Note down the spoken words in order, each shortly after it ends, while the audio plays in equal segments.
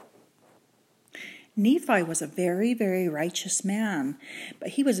Nephi was a very, very righteous man, but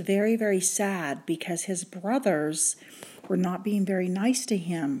he was very, very sad because his brothers were not being very nice to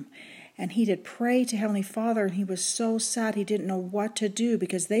him. And he did pray to Heavenly Father, and he was so sad he didn't know what to do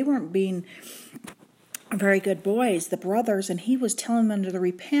because they weren't being very good boys, the brothers, and he was telling them to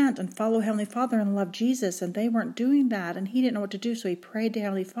repent and follow Heavenly Father and love Jesus, and they weren't doing that, and he didn't know what to do, so he prayed to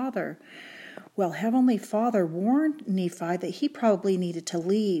Heavenly Father. Well, Heavenly Father warned Nephi that he probably needed to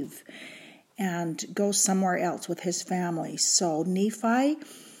leave and go somewhere else with his family. So Nephi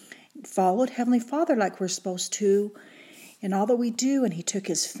followed Heavenly Father like we're supposed to in all that we do, and he took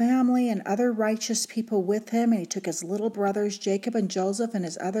his family and other righteous people with him, and he took his little brothers, Jacob and Joseph, and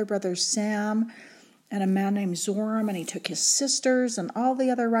his other brother Sam, and a man named Zoram, and he took his sisters and all the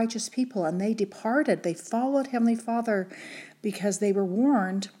other righteous people, and they departed. They followed Heavenly Father because they were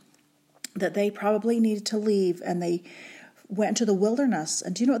warned that they probably needed to leave, and they went into the wilderness.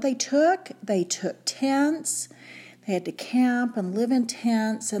 And do you know what they took? They took tents. They had to camp and live in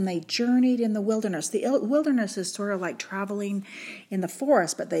tents, and they journeyed in the wilderness. The wilderness is sort of like traveling in the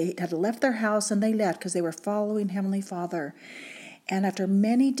forest, but they had left their house and they left because they were following Heavenly Father. And after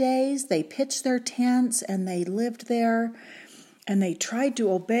many days, they pitched their tents and they lived there, and they tried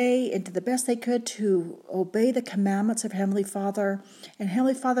to obey and did the best they could to obey the commandments of Heavenly Father. And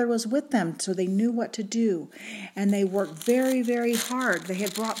Heavenly Father was with them, so they knew what to do. And they worked very, very hard. They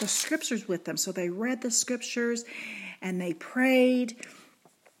had brought the scriptures with them, so they read the scriptures and they prayed.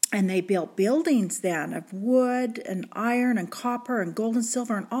 And they built buildings then of wood and iron and copper and gold and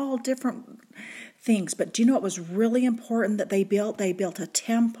silver and all different things. But do you know what was really important that they built? They built a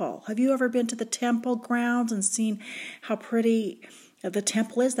temple. Have you ever been to the temple grounds and seen how pretty the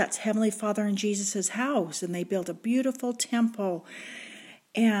temple is? That's Heavenly Father and Jesus' house. And they built a beautiful temple.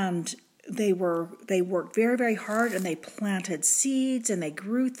 And they worked very, very hard, and they planted seeds and they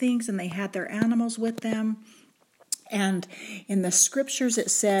grew things, and they had their animals with them. And in the scriptures it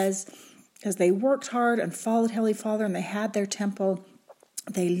says, as they worked hard and followed Heavenly Father and they had their temple,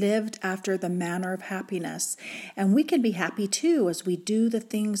 they lived after the manner of happiness. And we can be happy too as we do the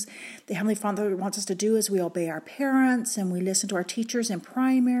things the Heavenly Father wants us to do, as we obey our parents and we listen to our teachers in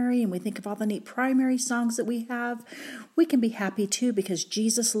primary and we think of all the neat primary songs that we have. We can be happy too because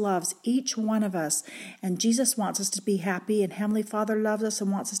Jesus loves each one of us, and Jesus wants us to be happy, and Heavenly Father loves us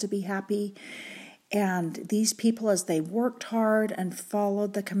and wants us to be happy. And these people, as they worked hard and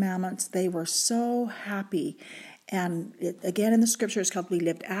followed the commandments, they were so happy. And again, in the scripture, it's called, we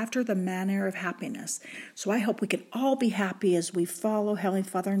lived after the manner of happiness. So I hope we can all be happy as we follow Heavenly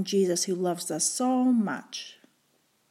Father and Jesus, who loves us so much.